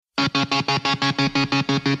So let's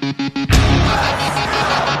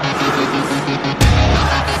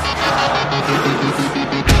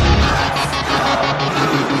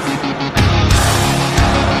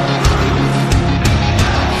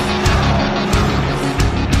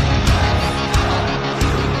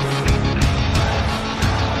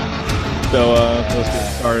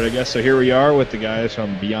get started, I guess. So here we are with the guys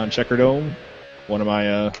from Beyond Checkerdome, one of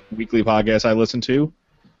my weekly podcasts I listen to.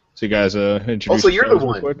 So you guys introduce also, you're the yourselves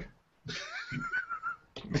real one. quick.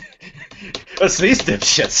 Listen, these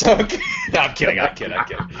dipshits. No, I'm kidding.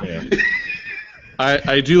 Yeah.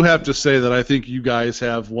 I do have to say that I think you guys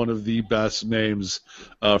have one of the best names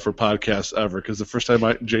for podcasts ever, because the first time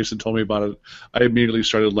Jason told me about it, I immediately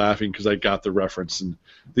started laughing because I got the reference. And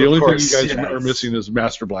the only thing you guys are missing is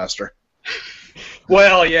Master Blaster.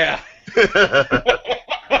 Well, yeah.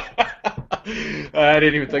 I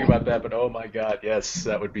didn't even think about that, but oh my god, yes,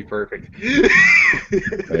 that would be perfect.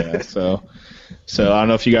 Yeah, so I don't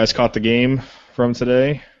know if you guys caught the game from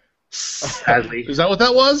today. Sadly. Is that what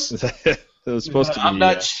that was? It was supposed to be. I'm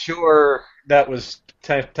not sure that was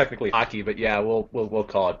technically hockey, but yeah, we'll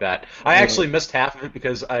call it that. I actually missed half of it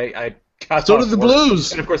because I got So off did the work.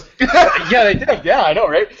 Blues. And of course, yeah, they did. Yeah, I know,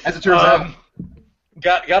 right? As it turns out.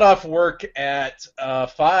 Got off work at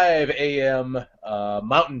 5 a.m.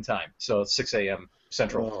 Mountain Time, so it's 6 a.m.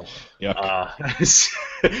 Central. Yuck.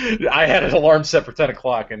 I had an alarm set for 10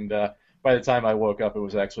 o'clock, and by the time I woke up, it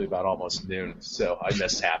was actually about almost noon, so I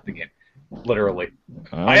missed half the game, literally.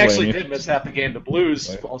 I actually did miss half the game. The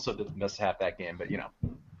Blues also did miss half that game, but, you know.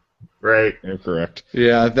 Right. You're correct.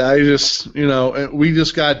 Yeah, I just, we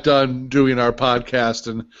just got done doing our podcast,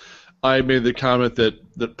 and I made the comment that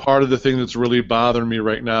part of the thing that's really bothering me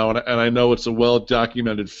right now, and I know it's a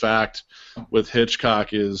well-documented fact with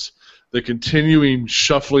Hitchcock, is the continuing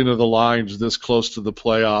shuffling of the lines this close to the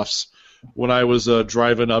playoffs. When I was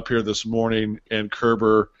driving up here this morning and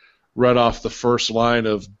Kerber read off the first line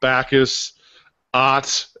of Backus,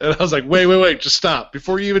 Ott, and I was like, wait, just stop.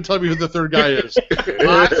 Before you even tell me who the third guy is.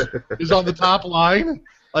 Ott is on the top line?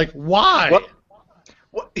 Like, why?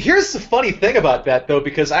 Well, here's the funny thing about that, though,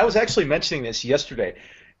 because I was actually mentioning this yesterday.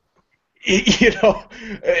 You know,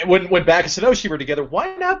 when Backus and Oshie were together,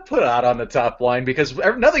 why not put Ott on the top line? Because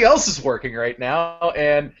nothing else is working right now,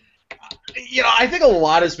 and I think a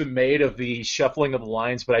lot has been made of the shuffling of the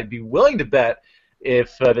lines, but I'd be willing to bet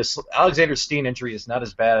if this Alexander Steen injury is not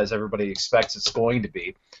as bad as everybody expects it's going to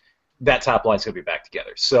be, that top line's going to be back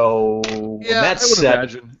together. So that's set.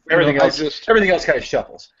 Imagine. Everything else kind of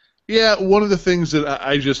shuffles. Yeah, one of the things that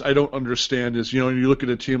I don't understand is, you look at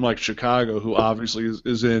a team like Chicago, who obviously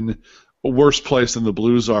is in a worse place than the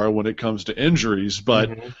Blues are when it comes to injuries,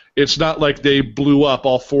 but it's not like they blew up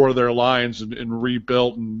all four of their lines and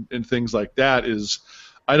rebuilt and things like that.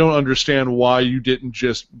 I don't understand why you didn't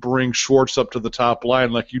just bring Schwartz up to the top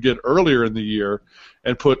line like you did earlier in the year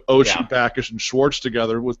and put Oshie, Backus, and Schwartz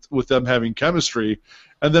together with them having chemistry,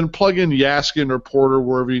 and then plug in Yaskin or Porter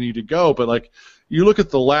wherever you need to go. But, you look at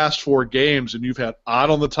the last four games, and you've had Ott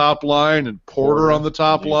on the top line, and Porter on the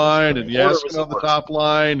top line, and Yaskin on the top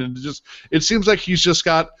line, and it seems like he's just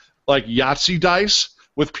got Yahtzee dice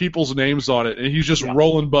with people's names on it, and he's just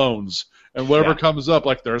rolling bones, and whatever comes up,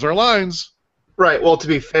 there's our lines. Right. Well, to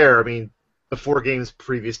be fair, I mean, the 4 games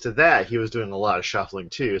previous to that, he was doing a lot of shuffling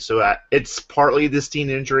too. So it's partly the Steen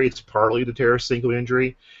injury, it's partly the Tarasenko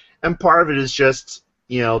injury, and part of it is just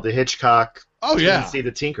the Hitchcock tendency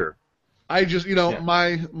to tinker. I just,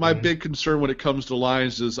 my big concern when it comes to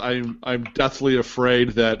lines is I'm deathly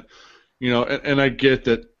afraid that, and I get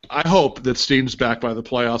that. I hope that Steen's back by the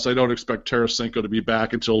playoffs. I don't expect Tarasenko to be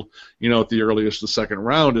back until, at the earliest the second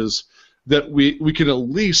round. Is that we can at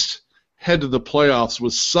least head to the playoffs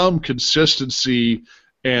with some consistency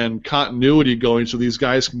and continuity going, so these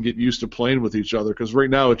guys can get used to playing with each other. Because right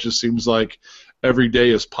now it just seems like every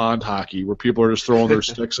day is pond hockey, where people are just throwing their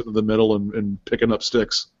sticks into the middle and picking up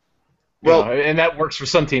sticks. Well, and that works for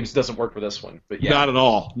some teams. It doesn't work for this one, but yeah, not at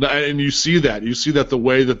all. And you see that. You see that the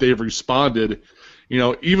way that they've responded.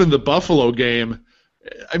 Even the Buffalo game.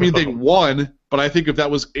 I mean, they won, but I think if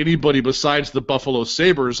that was anybody besides the Buffalo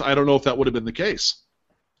Sabres, I don't know if that would have been the case.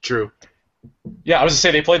 True. Yeah, I was going to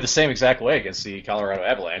say they played the same exact way against the Colorado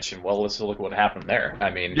Avalanche, and let's look at what happened there. I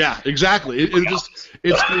mean, yeah, exactly.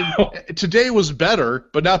 Today was better,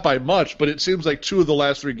 but not by much. But it seems like 2 of the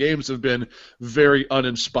last 3 games have been very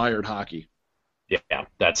uninspired hockey. Yeah,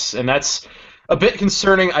 that's a bit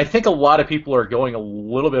concerning. I think a lot of people are going a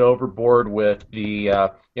little bit overboard with the.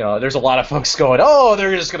 There's a lot of folks going, "Oh,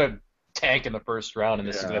 they're just going to tank in the first round, and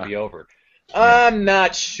this is going to be over." Yeah. I'm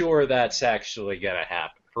not sure that's actually going to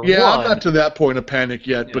happen. I'm not to that point of panic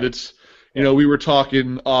yet, but it's You know, we were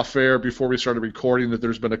talking off air before we started recording that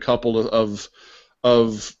there's been a couple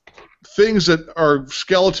of things that are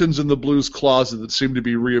skeletons in the Blues closet that seem to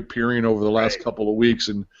be reappearing over the last couple of weeks,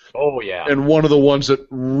 and and one of the ones that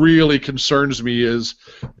really concerns me is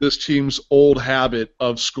this team's old habit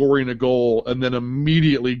of scoring a goal and then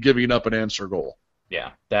immediately giving up an answer goal.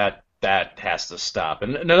 Yeah, that has to stop.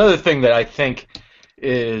 And another thing that I think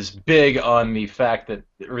is big on the fact that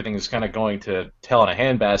everything is kind of going to hell in a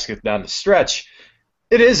handbasket down the stretch.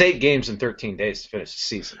 It is 8 games in 13 days to finish the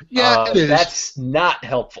season. Yeah, it is. That's not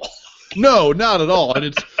helpful. No, not at all. And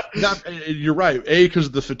it's not. You're right. A, because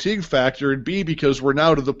of the fatigue factor, and B, because we're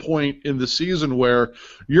now to the point in the season where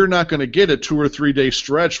you're not going to get a 2 or 3 day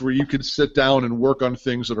stretch where you can sit down and work on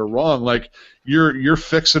things that are wrong. Like you're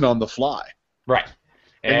fixing on the fly. Right.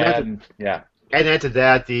 And add to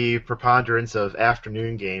that the preponderance of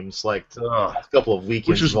afternoon games, like the last couple of weekends,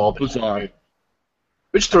 which is bizarre.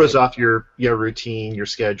 Which throws off your routine, your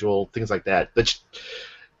schedule, things like that. Which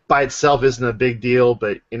by itself isn't a big deal,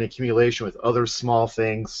 but in accumulation with other small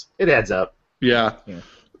things, it adds up. Yeah.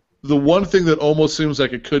 The one thing that almost seems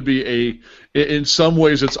like it could be in some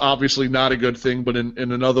ways it's obviously not a good thing, but in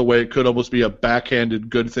another way it could almost be a backhanded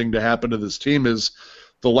good thing to happen to this team is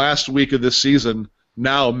the last week of this season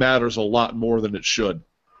now matters a lot more than it should.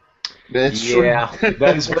 That's true. Yeah,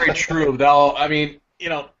 that is very true. Though, I mean,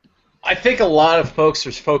 I think a lot of folks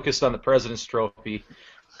are focused on the President's Trophy.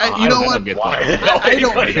 You know what? I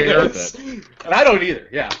don't care. And I don't either,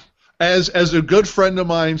 yeah. As a good friend of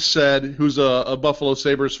mine said, who's a Buffalo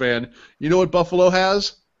Sabres fan, you know what Buffalo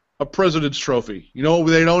has? A President's Trophy. You know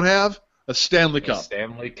what they don't have? A Stanley Cup.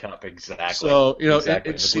 Stanley Cup, exactly. So,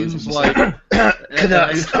 it seems like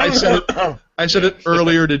I said it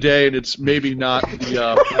earlier today, and it's maybe not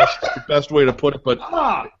the best way to put it, but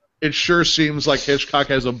it sure seems like Hitchcock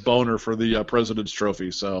has a boner for the President's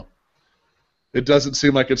Trophy, so it doesn't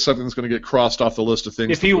seem like it's something that's going to get crossed off the list of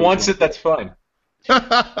things. If he wants it, that's fine.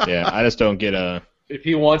 Yeah, I just don't get If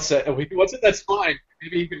he wants it, that's fine.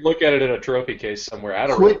 Maybe he could look at it in a trophy case somewhere. I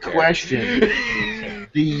don't Quick really care. question.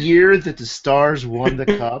 The year that the Stars won the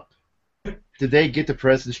Cup, did they get the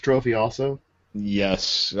President's Trophy also?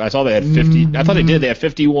 Yes. I saw they had 50. I thought they did. They had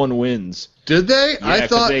 51 wins. Did they? Yeah, I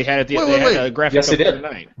thought they had it. Wait. Had a graphic Yes, they up did.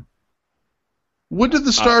 tonight. When did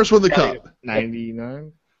the Stars win the Cup?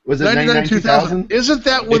 99. Was it 99, 2000? Isn't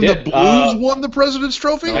that when the did. Blues won the President's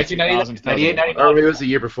Trophy? 1998, 99. Or maybe it was the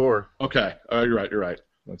year before. Okay. You're right.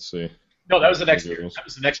 Let's see. No, that was the next year. That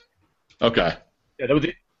was the next. Okay. Yeah, that was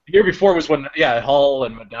the year before was when Hull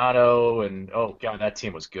and Madonna and oh god, that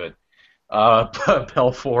team was good.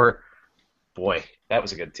 Belfour, boy, that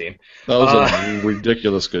was a good team. That was a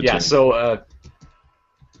ridiculous good team. So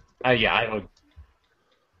I would.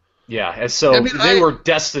 Yeah, and so they were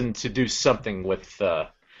destined to do something with their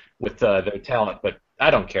talent, but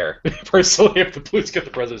I don't care personally if the Blues get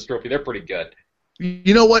the President's Trophy. They're pretty good.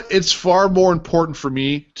 You know what? It's far more important for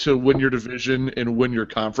me to win your division and win your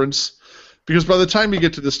conference, because by the time you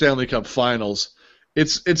get to the Stanley Cup Finals,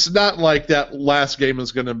 it's not like that last game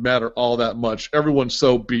is going to matter all that much. Everyone's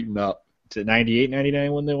so beaten up. To 98,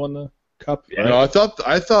 99 when they won the Cup. Yeah. Right? No,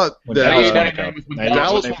 I thought When that 99 was when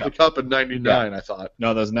Dallas won the Cup in '99. I thought.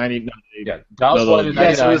 No, that was 90. Yeah, Dallas won in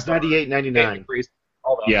Yes, it 99. was 98, 99.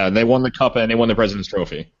 Yeah, and they won the Cup and they won the President's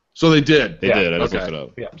Trophy. So they did. They did. I just looked it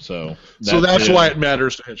up. Yeah. So that's why it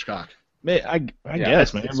matters to Hitchcock. Man, I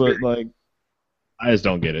guess, man, but like, I just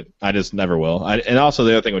don't get it. I just never will. And also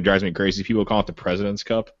the other thing that drives me crazy, people call it the President's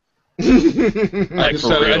Cup. I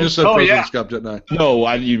just said President's Cup, didn't I?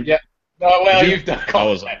 No, Yeah. Well, you've done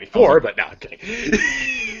that before, but no, I'm kidding.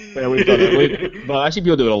 Yeah, we've done it. But I see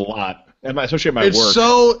people do it a lot, especially at my It's work.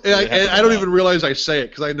 so, and I don't even realize I say it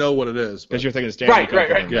because I know what it is. Because you're thinking Stanley Cup.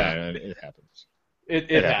 Right. Yeah, it happens.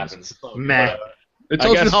 It happens. Meh. It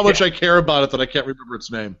tells you how much I care about it that I can't remember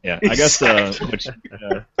its name. Yeah, I guess which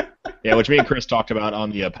me and Chris talked about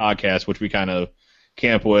on the podcast, which we kind of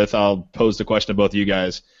camp with. I'll pose the question to both of you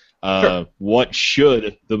guys. Sure. What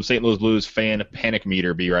should the St. Louis Blues fan panic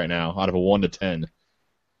meter be right now, out of a 1 to 10?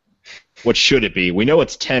 What should it be? We know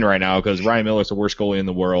it's 10 right now because Ryan Miller's the worst goalie in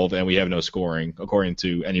the world, and we have no scoring, according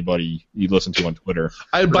to anybody you listen to on Twitter.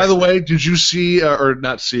 By the way, did you see, or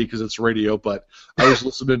not see because it's radio, but I was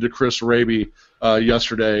listening to Chris Raby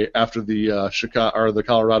yesterday after the Chicago or the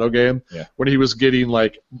Colorado game when he was getting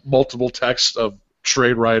like multiple texts of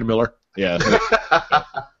trade Ryan Miller. Yeah.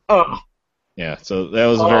 Oh. Yeah, so that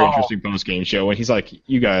was a very interesting post-game show, and he's like,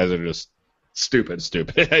 you guys are just stupid.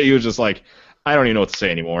 He was just like, I don't even know what to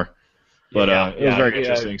say anymore. But it was very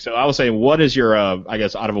interesting. So I was saying, what is your, I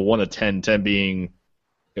guess, out of a 1 to 10, 10 being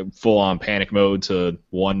full-on panic mode to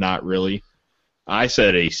 1 not really, I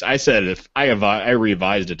said if I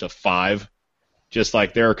revised it to 5. Just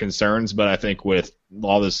like there are concerns, but I think with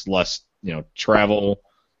all this less, travel,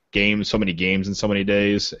 games, so many games in so many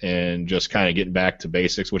days, and just kind of getting back to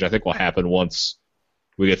basics, which I think will happen once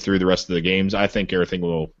we get through the rest of the games, I think everything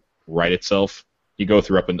will right itself. You go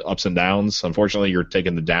through ups and downs. Unfortunately, you're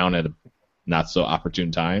taking the down at a not so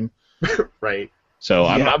opportune time. Right. So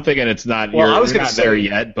Yeah. I'm thinking it's not. Well, I was you're gonna not there say-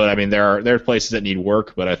 yet, but I mean there are places that need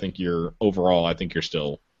work. But I think overall, I think you're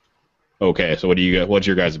still okay. So what's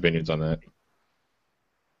your guys' opinions on that?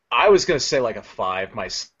 I was going to say like a 5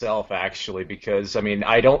 myself, actually, because,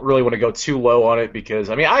 I don't really want to go too low on it because,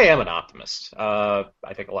 I am an optimist. I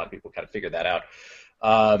think a lot of people kind of figured that out.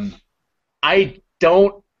 I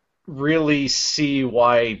don't really see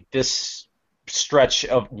why this stretch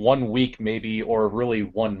of 1 week maybe, or really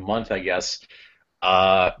 1 month, I guess,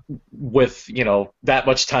 with, that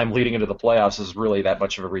much time leading into the playoffs is really that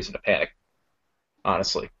much of a reason to panic.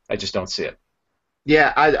 Honestly, I just don't see it.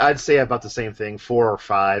 Yeah, I'd say about the same thing, 4 or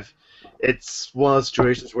 5. It's one of those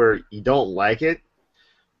situations where you don't like it,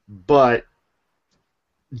 but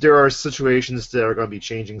there are situations that are going to be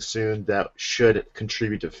changing soon that should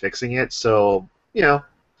contribute to fixing it. So,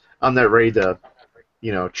 I'm not ready to,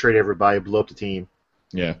 trade everybody, blow up the team.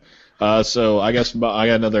 Yeah. So I guess I got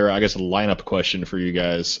another a lineup question for you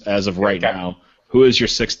guys. As of right Okay. now, who is your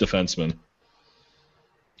 6th defenseman?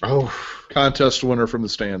 Oh, Contest winner from the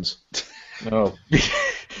stands. No.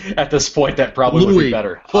 At this point, that probably would be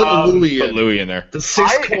better. Put Louis Put in. Louis in there. the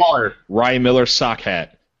 6th caller. Ryan Miller sock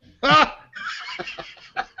hat.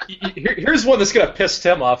 Here's one that's going to piss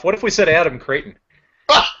Tim off. What if we said Adam Creighton?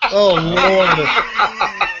 Oh, Lord.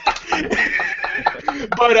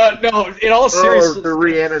 But no, in all Or seriousness, the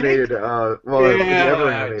reanimated. Well, Yeah, never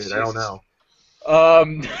reanimated. I don't Jesus.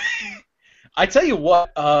 know. I tell you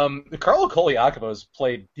what, Carlo Koliakovo's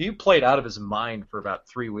played out of his mind for about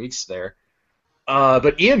 3 weeks there.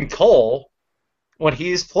 But Ian Cole, when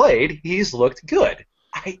he's played, he's looked good.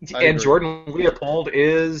 I And agree. Jordan Leopold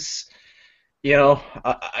is,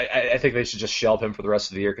 I think they should just shelve him for the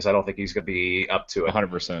rest of the year because I don't think he's going to be up to it.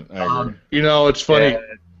 100%. I agree. It's funny. Yeah,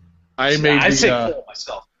 I made I'd say the Cole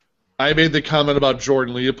myself. I made the comment about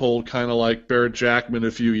Jordan Leopold, kind of like Barrett Jackman a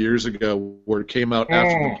few years ago, where it came out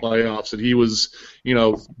after the playoffs, and he was,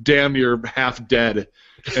 damn near half dead.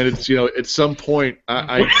 And it's, at some point,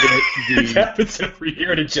 I It get happens every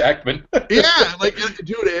year to Jackman. yeah, like,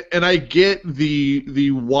 dude, and I get the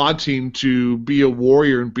wanting to be a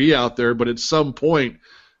warrior and be out there, but at some point,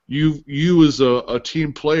 you as a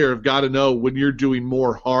team player have got to know when you're doing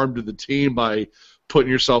more harm to the team by putting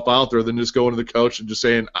yourself out there than just going to the coach and just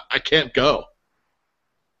saying, I can't go.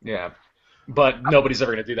 Yeah, but nobody's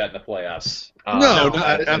ever going to do that in the playoffs. No,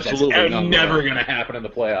 That's absolutely not. never going to happen in the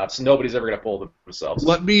playoffs. Nobody's ever going to pull themselves.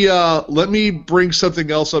 Let me bring something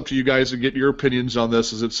else up to you guys and get your opinions on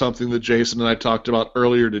this. Is it something that Jason and I talked about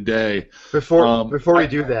earlier today? Before we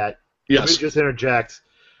do that, let me Yes. just interject.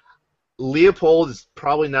 Leopold is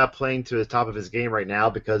probably not playing to the top of his game right now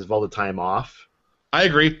because of all the time off. I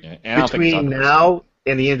agree. Yeah, and I don't think it's Between 100%. now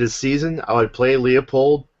and the end of the season, I would play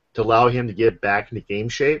Leopold to allow him to get back into game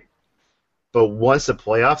shape. But once the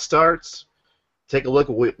playoff starts, take a look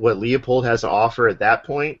at what Leopold has to offer at that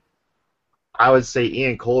point. I would say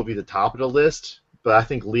Ian Cole would be the top of the list, but I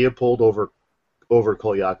think Leopold over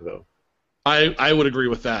Koliakovo. I would agree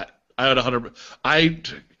with that. I would 100.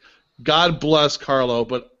 God bless Carlo,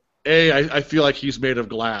 but I feel like he's made of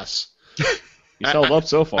glass. He's held up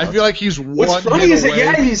so far. I feel like he's one What's funny hit is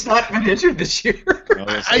that away. he's not been injured this year. But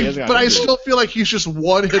I still feel like he's just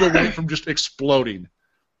one hit away from just exploding,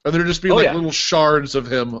 and there just be like yeah. little shards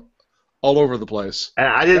of him all over the place. And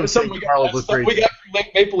I That didn't was something think we Carlo got, was that's something very. we got from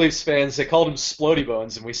Maple Leafs fans. They called him Splody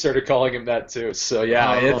Bones, and we started calling him that too. So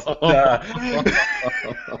yeah,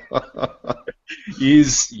 he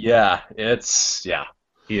is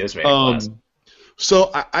made of glass.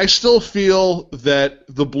 So I still feel that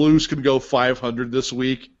the Blues can go 500 this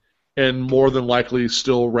week and more than likely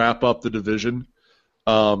still wrap up the division.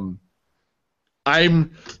 There's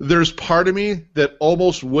part of me that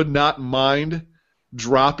almost would not mind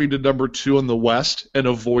dropping to number 2 in the West and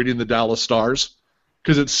avoiding the Dallas Stars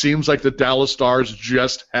because it seems like the Dallas Stars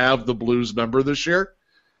just have the Blues number this year.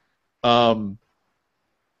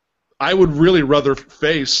 I would really rather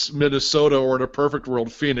face Minnesota or in a perfect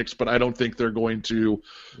world Phoenix, but I don't think they're going to.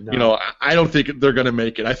 No. I don't think they're going to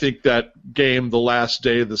make it. I think that game, the last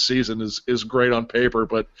day of the season, is great on paper,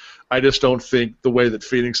 but I just don't think the way that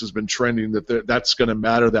Phoenix has been trending that's going to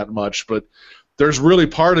matter that much. But there's really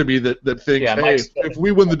part of me that thinks, Yeah, hey, Mike's- if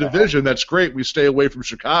we win the division, that's great. We stay away from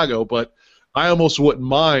Chicago, but I almost wouldn't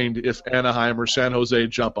mind if Anaheim or San Jose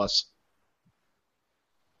jump us.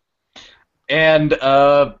 And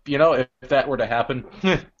if that were to happen,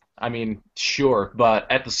 I mean, sure,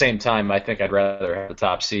 but at the same time, I think I'd rather have the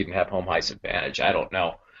top seed and have home ice advantage. I don't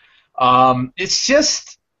know. It's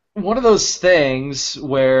just one of those things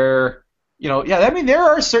where, I mean, there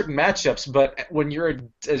are certain matchups, but when you're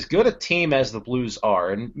as good a team as the Blues are,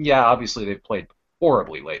 and yeah, obviously they've played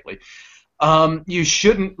horribly lately, you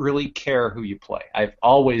shouldn't really care who you play. I've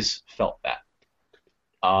always felt that.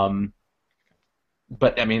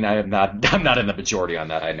 But I mean, I'm not in the majority on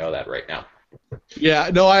that. I know that right now. Yeah,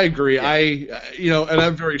 no, I agree. And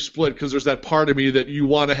I'm very split because there's that part of me that you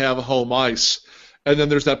want to have a home ice, and then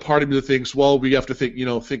there's that part of me that thinks, well, we have to think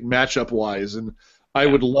matchup wise, and I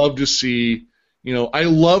would love to see, I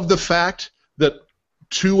love the fact that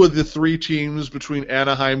 2 of the 3 teams between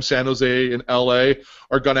Anaheim, San Jose, and LA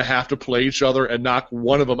are going to have to play each other and knock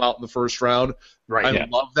one of them out in the first round. Right. I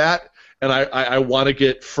love that. And I want to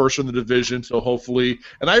get first in the division, so hopefully.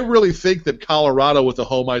 And I really think that Colorado, with the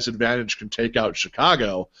home ice advantage, can take out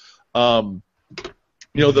Chicago. The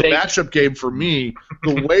matchup game for me,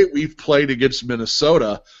 the way we've played against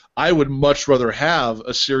Minnesota, I would much rather have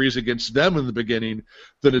a series against them in the beginning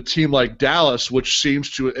than a team like Dallas, which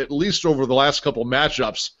seems to, at least over the last couple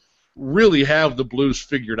matchups, really have the Blues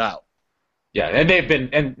figured out. Yeah,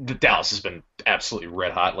 and Dallas has been absolutely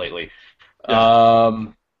red hot lately. Yeah.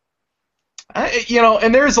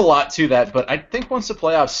 And there's a lot to that, but I think once the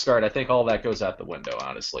playoffs start, I think all that goes out the window,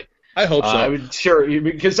 honestly. I hope so. I would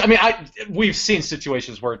because we've seen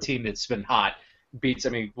situations where a team that's been hot beats. I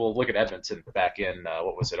mean, we'll look at Edmonton back in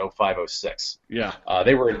 05, 06. Yeah,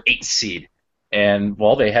 they were an 8 seed, and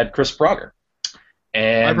they had Chris Pronger,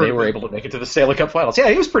 and they were able to make it to the Stanley Cup Finals. Yeah,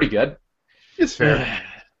 he was pretty good. It's fair.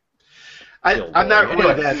 I'm not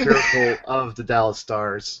really that fearful of the Dallas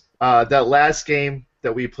Stars. That last game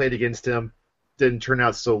that we played against him didn't turn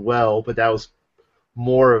out so well, but that was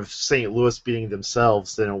more of St. Louis beating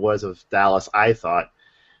themselves than it was of Dallas, I thought.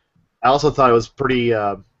 I also thought it was pretty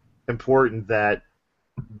important that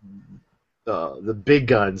the big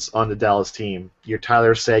guns on the Dallas team, your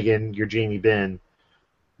Tyler Seguin, your Jamie Benn,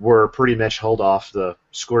 were pretty much held off the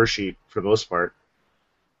score sheet for the most part.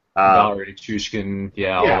 Valery Chushkin,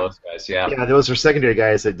 all those guys, Yeah, those are secondary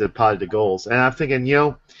guys that deposited the goals. And I'm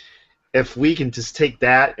thinking, if we can just take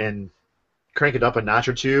that and crank it up a notch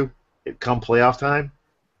or two come playoff time,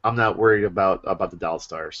 I'm not worried about the Dallas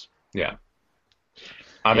Stars. Yeah.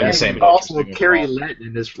 I'm in the same boat. Also, Kerry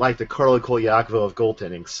Lettinen is like the Carlo Koliakovo of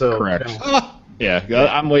goaltending. So, correct. Yeah,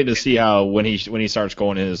 I'm waiting to see how when he starts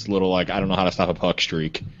going his little I don't know how to stop a puck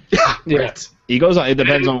streak. Yeah. He goes on. It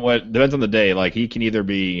depends on the day. Like he can either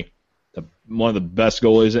be one of the best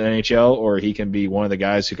goalies in NHL, or he can be one of the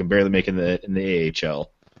guys who can barely make it in the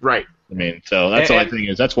AHL. Right. I mean, so that's the only thing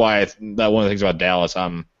is that's why that one of the things about Dallas,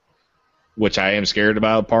 which I am scared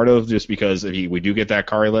about part of, just because we do get that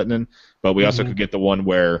Kari Lettinen, but we also could get the one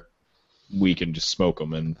where we can just smoke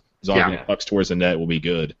them, and as long as the puck's towards the net, we'll be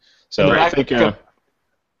good. So I think and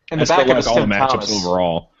I still like all the matchups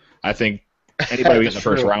overall. I think anybody we get in the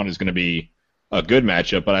first round is going to be a good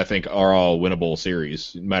matchup, but I think are all winnable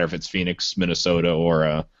series, no matter if it's Phoenix, Minnesota,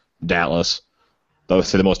 or Dallas. Though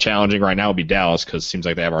the most challenging right now would be Dallas because it seems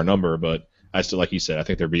like they have our number, but I still, like you said, I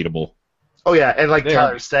think they're beatable. Oh, yeah, and like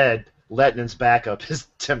Tyler said, Lettinen's backup is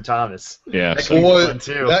Tim Thomas. Yeah.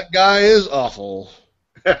 That guy is awful.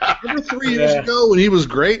 Remember 3 years ago when he was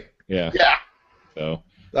great? Yeah. Yeah. So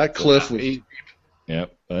that cliff was... Yeah,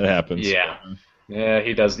 that happens. Yeah. Yeah,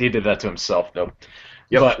 he does. He did that to himself, though.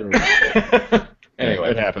 But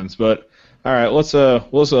anyway, it happens. But all right, let's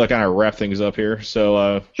kind of wrap things up here.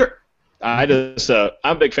 So sure. I'm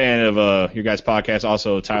a big fan of your guys' podcast,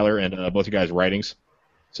 also Tyler and both you guys' writings.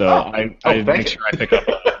 So I make sure I pick up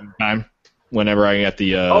time whenever I get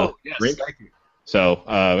the rink. Thank you. So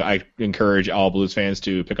I encourage all Blues fans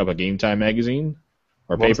to pick up a Game Time magazine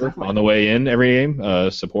or paper on the way in every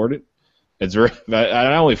game. Support it. It's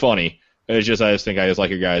not only funny, I just think I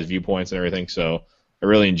like your guys' viewpoints and everything. So I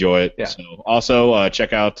really enjoy it. Yeah. So also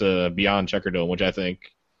check out Beyond Checkerdome, which I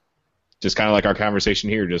think just kind of like our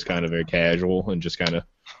conversation here, just kind of very casual and just kind of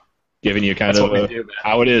giving you kind of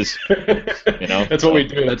how it is. That's what we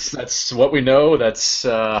do. That's what we know. That's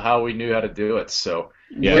how we knew how to do it. So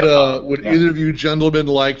would either of you gentlemen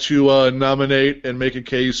like to nominate and make a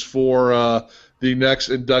case for the next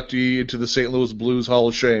inductee into the St. Louis Blues Hall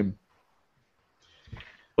of Shame?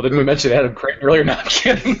 Well, didn't we mention Adam Creighton earlier? No, I'm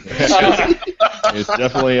kidding. It's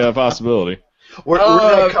definitely a possibility. Where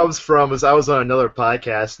that comes from is I was on another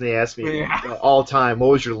podcast and they asked me all time, what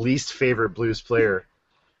was your least favorite Blues player?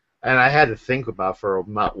 And I had to think about for a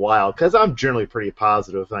while because I'm generally pretty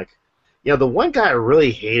positive. The one guy I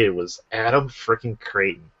really hated was Adam freaking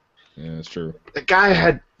Creighton. Yeah, that's true. The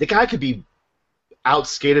guy could be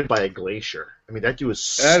outskated by a glacier. I mean, that dude was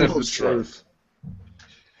so That is the slow. truth.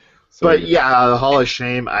 But yeah, the Hall of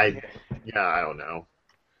Shame. I don't know.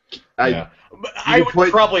 Yeah. I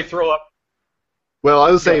would probably throw up. Well, I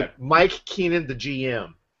would Go say ahead. Mike Keenan, the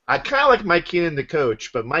GM. I kind of like Mike Keenan, the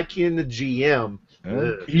coach, but Mike Keenan, the GM. Yeah.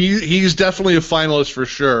 ugh. He's definitely a finalist for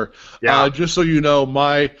sure. Yeah. Just so you know,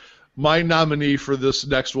 my nominee for this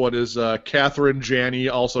next one is Catherine Janney,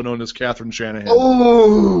 also known as Catherine Shanahan.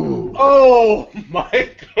 Oh, Oh my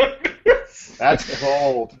goodness! that's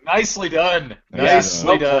cold. Nicely done. Yeah. Nicely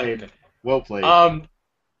Well done. played. Well played.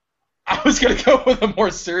 I was gonna go with a more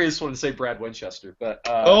serious one and say Brad Winchester, but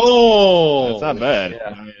Oh, That's not bad.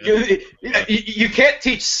 yeah. You can't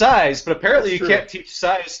teach size, but apparently That's you true. can't teach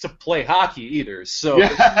size to play hockey either. So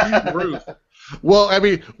Yeah. Ruth. Well, I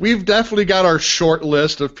mean, we've definitely got our short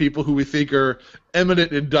list of people who we think are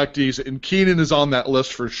eminent inductees, and Keenan is on that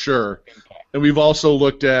list for sure. And we've also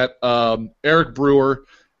looked at Eric Brewer.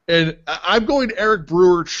 And I'm going Eric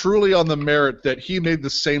Brewer truly on the merit that he made the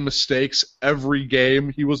same mistakes every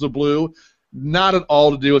game he was a Blue. Not at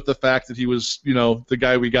all to do with the fact that he was, the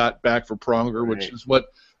guy we got back for Pronger, which Right. is what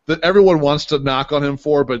that everyone wants to knock on him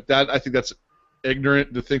for. But I think that's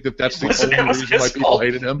ignorant to think that that's the It only was reason why his people fault.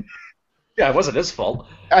 hated him. Yeah, it wasn't his fault.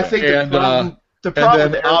 I think the And, problem And with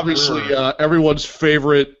then Eric obviously Brewer- everyone's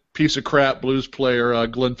favorite piece of crap Blues player,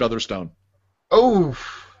 Glenn Featherstone. oh,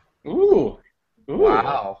 Ooh.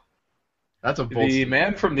 wow, that's a bold The statement.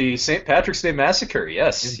 man from the St. Patrick's Day Massacre.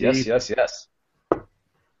 Yes, Indeed. yes. Yeah, so-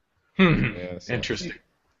 Interesting.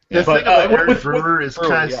 The But, thing about Eric with Brewer is Brewer,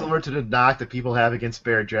 kind of yeah. similar to the knock that people have against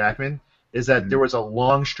Barrett Jackman, is that there was a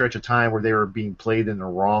long stretch of time where they were being played in the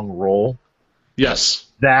wrong role. Yes.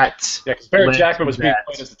 That Yeah, 'cause Barrett led Jackman to was being that.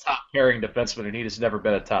 played as a top pairing defenseman, and he has never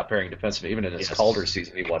been a top pairing defenseman. Even in his Yes. Calder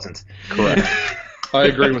season, he wasn't. Correct. I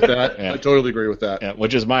agree with that. Yeah. I totally agree with that. Yeah,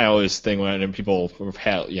 which is my always thing when people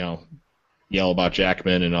yell about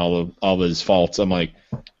Jackman and all of his faults. I'm like,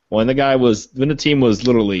 when the team was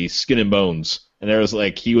literally skin and bones, and there was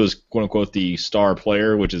like he was quote unquote the star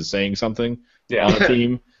player, which is saying something Yeah. on the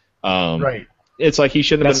team. right. It's like he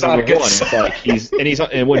shouldn't have That's been not a number good one. It's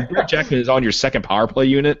like and when Brett Jackman is on your second power play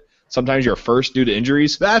unit, sometimes you're first due to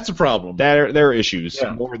injuries. That's a problem. There are issues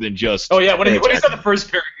Yeah. more than just. Oh yeah, when he's Jackman. on the first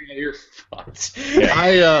pairing, you're fucked.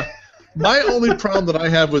 Yeah. My only problem that I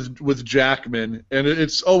have with Jackman, and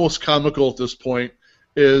it's almost comical at this point,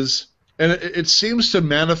 is, and it seems to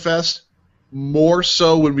manifest more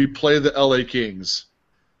so when we play the LA Kings,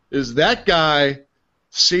 is that guy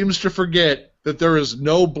seems to forget that there is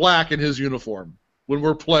no black in his uniform when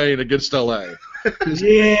we're playing against LA. He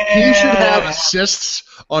should have assists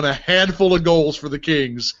on a handful of goals for the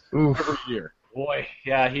Kings Oof. every year. Boy,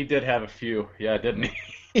 yeah, he did have a few. Yeah, didn't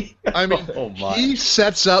he? I mean, Oh, my. he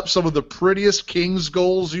sets up some of the prettiest Kings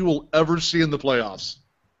goals you will ever see in the playoffs.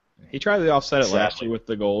 He tried to offset it last Exactly. year with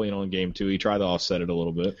the goal, in game 2. He tried to offset it a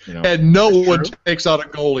little bit, And no That's one true. takes out a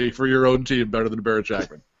goalie for your own team better than Barrett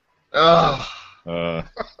Jackman. Ugh.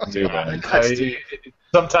 Too bad.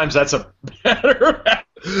 Sometimes that's a better.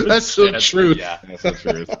 That's the truth. Yeah, That's the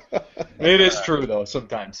truth. it is true though.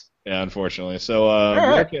 Sometimes. Yeah, unfortunately. So,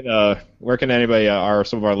 right. where can anybody,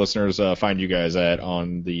 some of our listeners, find you guys at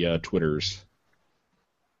on the Twitters?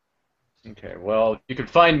 Okay, well, you can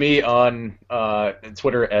find me on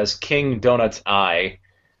Twitter as King Donuts I.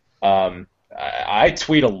 I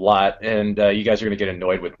tweet a lot, and you guys are going to get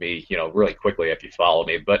annoyed with me, really quickly if you follow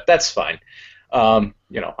me, but that's fine. I'm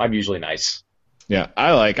usually nice. Yeah,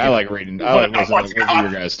 I like reading. I like listening to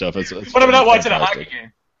your guys' stuff. It's But I'm not watching a fantastic. hockey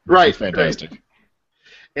game. Right. It's fantastic. Right.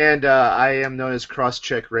 And I am known as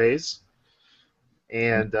CrossCheck Rays,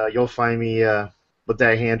 and you'll find me with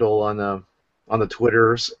that handle on the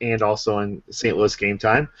Twitters and also on St. Louis Game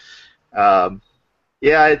Time.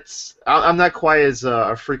 Yeah, I'm not quite as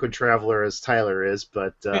a frequent traveler as Tyler is,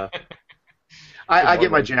 but I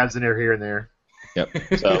get my jabs in there here and there. Yep.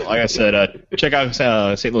 So, like I said, check out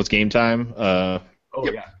St. Louis Game Time. Oh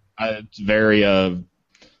yeah. It's very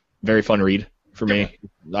fun read for me.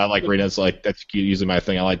 I like reading. That's usually my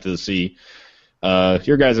thing. I like to see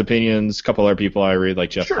your guys' opinions. A couple other people I read, like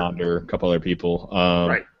Jeff Sure. Ponder. A couple other people.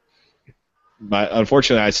 Right.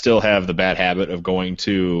 Unfortunately, I still have the bad habit of going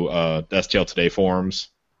to the STL Today forums.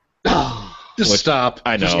 Just stop.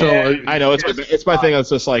 I know. Just don't. I know it's my thing. It's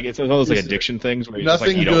just like it's one of those like addiction things where you're just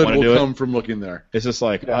Nothing like, you don't good want to do will it. come from looking there. It's just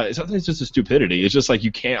like sometimes it's just a stupidity. It's just like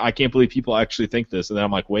I can't believe people actually think this, and then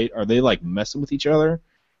I'm like, wait, are they like messing with each other?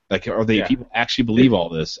 Like, are they people actually believe all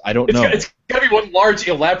this? I don't know. It's got to be one large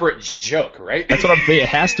elaborate joke, right? That's what I'm thinking. It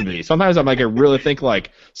has to be. Sometimes I'm like, I really think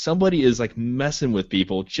like somebody is like messing with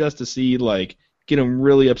people just to see like get them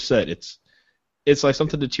really upset. It's like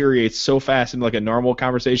something deteriorates so fast in like a normal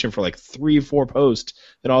conversation for like 3-4 posts,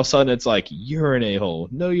 then all of a sudden it's like, you're an a-hole.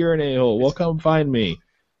 No, you're an a-hole. Well, come find me.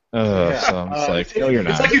 So I'm just like, no, you're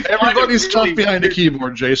not. Everybody's tough behind a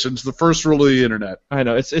keyboard, Jason. It's the first rule of the internet. I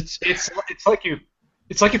know. It's like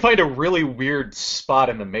you find a really weird spot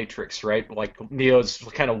in the Matrix, right? Like Neo's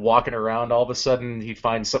kind of walking around, all of a sudden he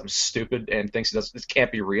finds something stupid and thinks this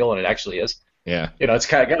can't be real, and it actually is. Yeah. It's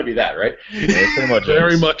kind of got to be that, right? Yeah, pretty much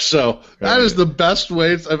Very much so. That is the best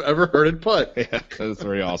way I've ever heard it put. Yeah, that's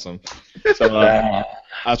very awesome. So I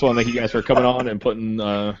just want to thank you guys for coming on and putting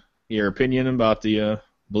your opinion about the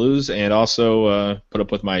Blues, and also put up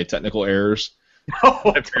with my technical errors.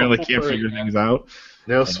 I apparently can't figure things out.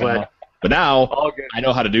 No sweat. But now I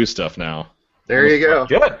know how to do stuff now. There you go.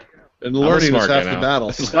 Good. And learning is half the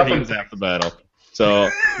battle. Learning is half the battle. So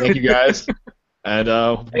thank you guys. And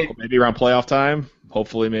maybe around playoff time,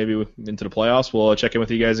 hopefully maybe into the playoffs, we'll check in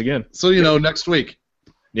with you guys again. So, next week.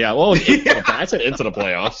 Yeah, well, I said into the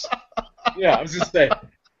playoffs. Yeah, I was just saying.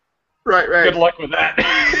 Right. Good luck with that.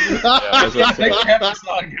 Thanks for having us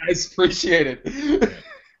on, guys. Appreciate it.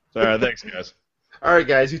 All right, thanks, guys. All right,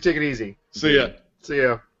 guys, you take it easy. See ya. See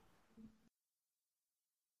ya.